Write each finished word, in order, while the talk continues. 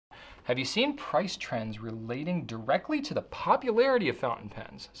Have you seen price trends relating directly to the popularity of fountain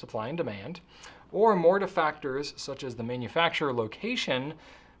pens, supply and demand, or more to factors such as the manufacturer location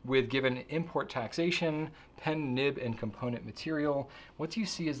with given import taxation, pen nib and component material? What do you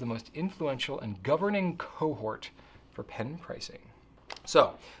see as the most influential and governing cohort for pen pricing?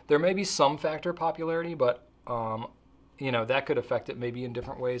 So there may be some factor popularity, but that could affect it maybe in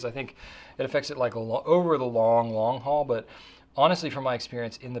different ways. I think it affects it like over the long haul, but honestly, from my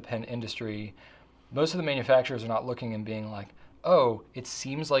experience in the pen industry, most of the manufacturers are not looking and being like, oh, it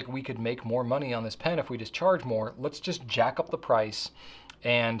seems like we could make more money on this pen if we just charge more. Let's just jack up the price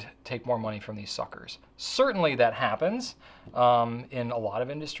and take more money from these suckers. Certainly that happens in a lot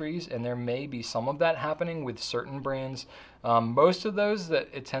of industries, and there may be some of that happening with certain brands. Most of those that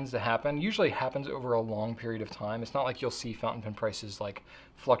it tends to happen usually happens over a long period of time. It's not like you'll see fountain pen prices like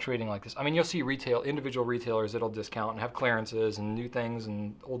fluctuating like this. I mean, you'll see individual retailers that'll discount and have clearances and new things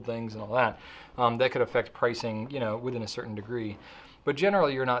and old things and all that. That could affect pricing, within a certain degree. But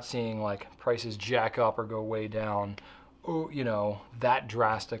generally, you're not seeing like prices jack up or go way down, that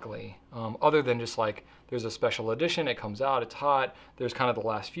drastically, other than just like there's a special edition, it comes out, it's hot, there's kind of the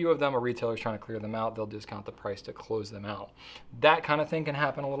last few of them, a retailer's trying to clear them out, they'll discount the price to close them out. That kind of thing can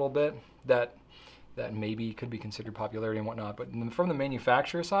happen a little bit, that maybe could be considered popularity and whatnot, but from the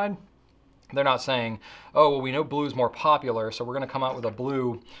manufacturer side, they're not saying, oh, well, we know blue is more popular, so we're going to come out with a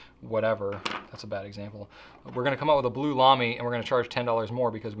blue whatever. That's a bad example. We're going to come out with a blue Lamy, and we're going to charge $10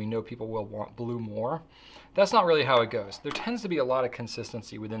 more because we know people will want blue more. That's not really how it goes. There tends to be a lot of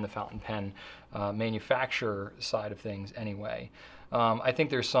consistency within the fountain pen manufacturer side of things anyway. I think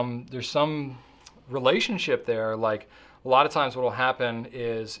there's some relationship there. Like a lot of times what will happen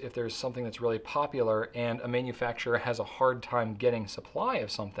is if there's something that's really popular and a manufacturer has a hard time getting supply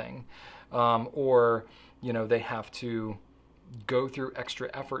of something, or they have to go through extra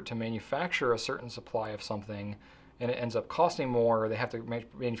effort to manufacture a certain supply of something, and it ends up costing more, or they have to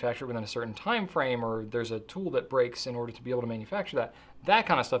manufacture it within a certain time frame, or there's a tool that breaks in order to be able to manufacture that. That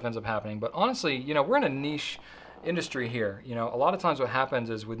kind of stuff ends up happening. But honestly, we're in a niche industry here. A lot of times what happens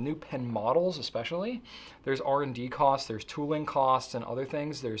is with new pen models especially, there's R&D costs, there's tooling costs and other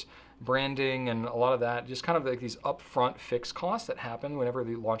things, there's branding and a lot of that, just kind of like these upfront fixed costs that happen whenever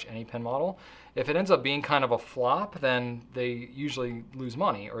they launch any pen model. If it ends up being kind of a flop, then they usually lose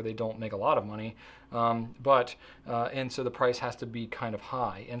money or they don't make a lot of money. And so the price has to be kind of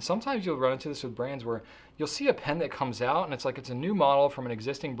high. And sometimes you'll run into this with brands where you'll see a pen that comes out and it's like it's a new model from an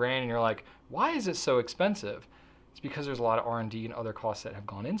existing brand and you're like, why is it so expensive? It's because there's a lot of R&D and other costs that have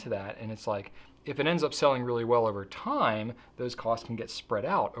gone into that. And it's like, if it ends up selling really well over time, those costs can get spread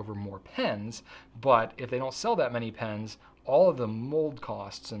out over more pens. But if they don't sell that many pens, all of the mold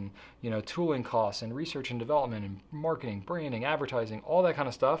costs and tooling costs and research and development and marketing, branding, advertising, all that kind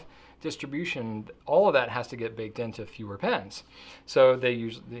of stuff, distribution, all of that has to get baked into fewer pens. So they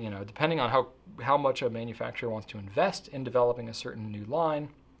usually, depending on how much a manufacturer wants to invest in developing a certain new line,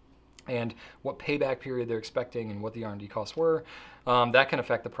 and what payback period they're expecting and what the R&D costs were, that can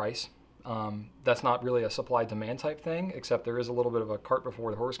affect the price. That's not really a supply-demand type thing, except there is a little bit of a cart before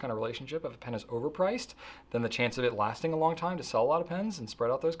the horse kind of relationship. If a pen is overpriced, then the chance of it lasting a long time to sell a lot of pens and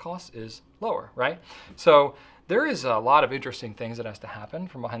spread out those costs is lower, right? So there is a lot of interesting things that has to happen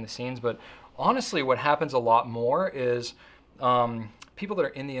from behind the scenes, but honestly what happens a lot more is people that are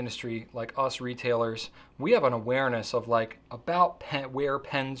in the industry, like us retailers, we have an awareness of about where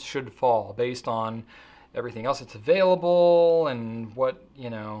pens should fall based on everything else that's available and what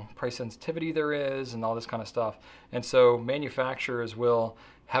price sensitivity there is and all this kind of stuff. And so manufacturers will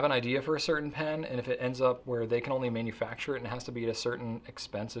have an idea for a certain pen, and if it ends up where they can only manufacture it and it has to be at a certain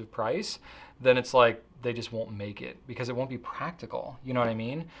expensive price, then it's like they just won't make it because it won't be practical. You know what I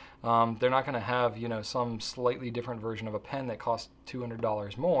mean? They're not going to have some slightly different version of a pen that costs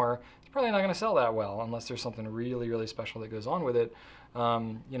 $200 more. It's probably not going to sell that well unless there's something really, really special that goes on with it.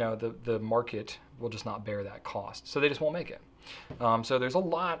 The market will just not bear that cost, so they just won't make it. So there's a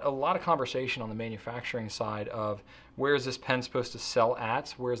lot of conversation on the manufacturing side of where is this pen supposed to sell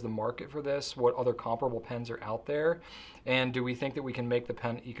at, where's the market for this, what other comparable pens are out there, and do we think that we can make the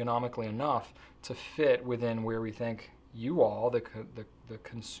pen economically enough to fit within where we think you all, the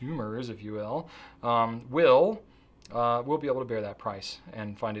consumers, if you will be able to bear that price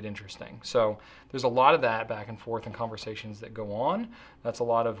and find it interesting. So there's a lot of that back and forth and conversations that go on. That's a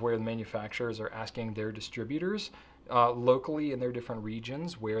lot of where the manufacturers are asking their distributors locally in their different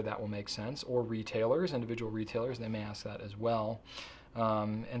regions where that will make sense, or retailers, individual retailers, they may ask that as well.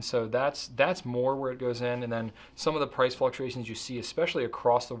 And so that's more where it goes in. And then some of the price fluctuations you see, especially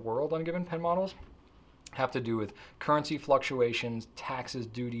across the world on given pen models, have to do with currency fluctuations, taxes,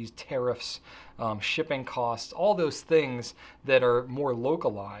 duties, tariffs, shipping costs, all those things that are more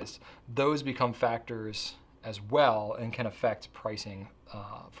localized. Those become factors as well and can affect pricing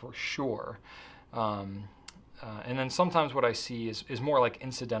for sure. And then sometimes what I see is more like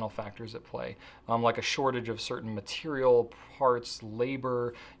incidental factors at play, like a shortage of certain material, parts,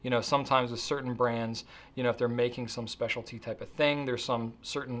 labor. Sometimes with certain brands, if they're making some specialty type of thing, there's some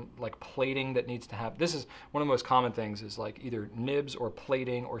certain like plating that needs to have. This is one of the most common things, is like either nibs or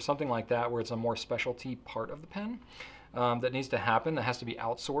plating or something like that, where it's a more specialty part of the pen that needs to happen, that has to be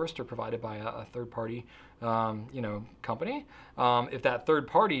outsourced or provided by a third-party company. If that third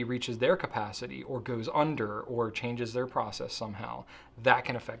party reaches their capacity or goes under or changes their process somehow, that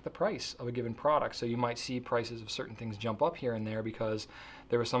can affect the price of a given product. So you might see prices of certain things jump up here and there because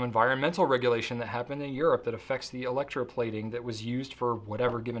there was some environmental regulation that happened in Europe that affects the electroplating that was used for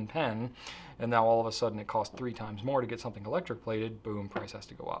whatever given pen, and now all of a sudden it costs 3 times more to get something electroplated. Boom, price has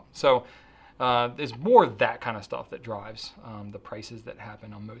to go up. So there's more that kind of stuff that drives the prices that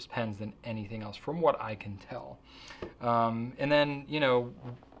happen on most pens than anything else, from what I can tell. And then,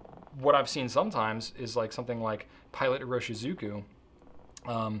 what I've seen sometimes is like something like Pilot Iroshizuku.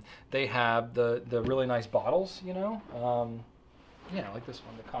 They have the really nice bottles, like this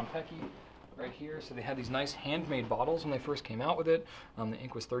one, the Konpeki right here. So they had these nice handmade bottles when they first came out with it. The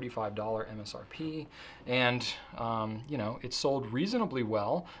ink was $35 MSRP, and it sold reasonably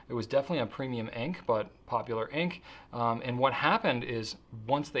well. It was definitely a premium ink, but popular ink. And what happened is,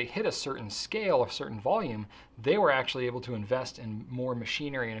 once they hit a certain scale, a certain volume, they were actually able to invest in more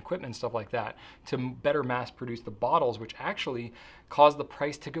machinery and equipment and stuff like that to better mass produce the bottles, which actually caused the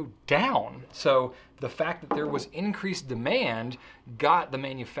price to go down. So the fact that there was increased demand got the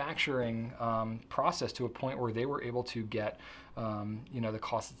manufacturing process to a point where they were able to get the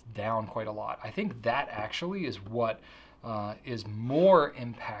costs down quite a lot. I think that actually is what is more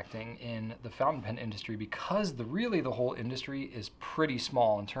impacting in the fountain pen industry, because really the whole industry is pretty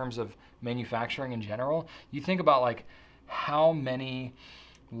small in terms of manufacturing in general. You think about like how many,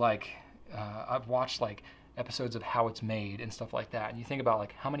 I've watched like episodes of how it's made and stuff like that, and you think about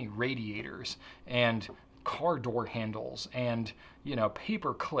like how many radiators and car door handles and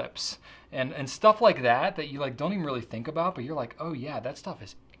paper clips and stuff like that you like don't even really think about, but you're like, oh yeah, that stuff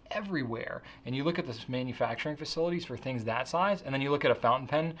is everywhere. And you look at this manufacturing facilities for things that size, and then you look at a fountain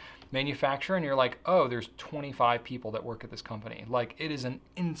pen manufacturer and you're like, oh, there's 25 people that work at this company. Like, it is an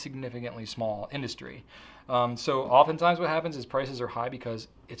insignificantly small industry. So oftentimes what happens is prices are high because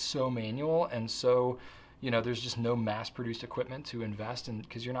it's so manual, and so there's just no mass-produced equipment to invest in,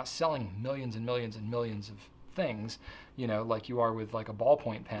 because you're not selling millions and millions and millions of things, like you are with like a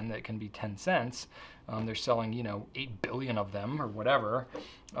ballpoint pen that can be 10 cents. They're selling, 8 billion of them or whatever.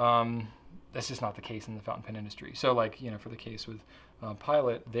 That's just not the case in the fountain pen industry. So like, for the case with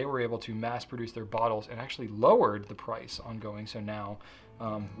Pilot, they were able to mass produce their bottles and actually lowered the price ongoing. So now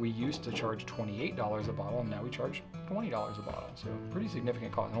we used to charge $28 a bottle, and now we charge $20 a bottle. So pretty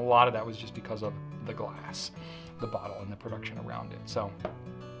significant cost. And a lot of that was just because of the glass, the bottle, and the production around it. So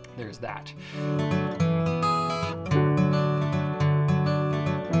there's that.